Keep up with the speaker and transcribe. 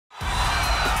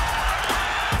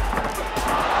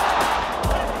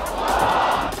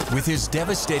With his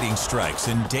devastating strikes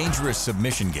and dangerous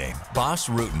submission game, Bas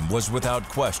Rutten was without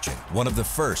question one of the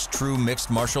first true mixed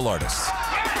martial artists.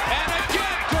 And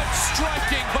again, good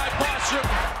striking by Bas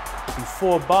Rutten.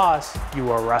 Before Bas, you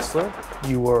were a wrestler,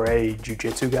 you were a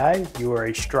jiu-jitsu guy, you were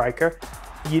a striker.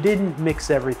 You didn't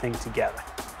mix everything together.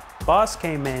 Bas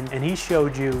came in and he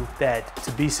showed you that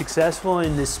to be successful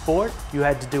in this sport, you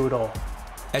had to do it all.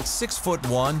 At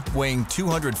 6'1", weighing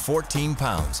 214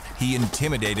 pounds, he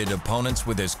intimidated opponents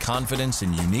with his confidence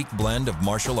and unique blend of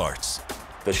martial arts.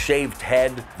 The shaved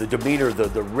head, the demeanor,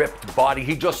 the ripped body,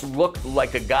 he just looked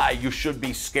like a guy you should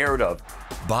be scared of.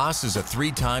 Bas is a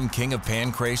 3-time King of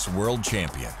Pancrase world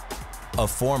champion, a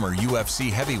former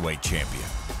UFC heavyweight champion,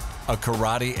 a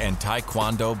karate and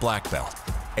taekwondo black belt,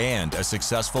 and a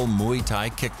successful Muay Thai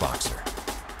kickboxer.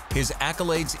 His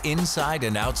accolades inside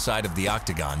and outside of the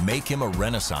octagon make him a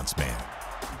renaissance man.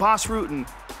 Bas Rutten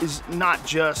is not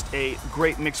just a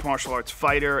great mixed martial arts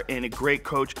fighter and a great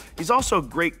coach, he's also a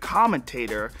great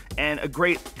commentator and a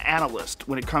great analyst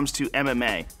when it comes to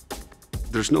MMA.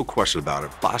 There's no question about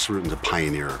it. Bas Rutten's a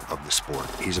pioneer of the sport.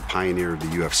 He's a pioneer of the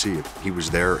UFC. He was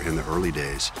there in the early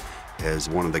days as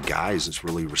one of the guys that's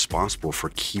really responsible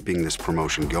for keeping this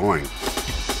promotion going.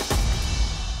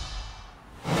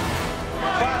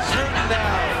 Bas Rutten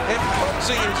now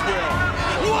imposing his will.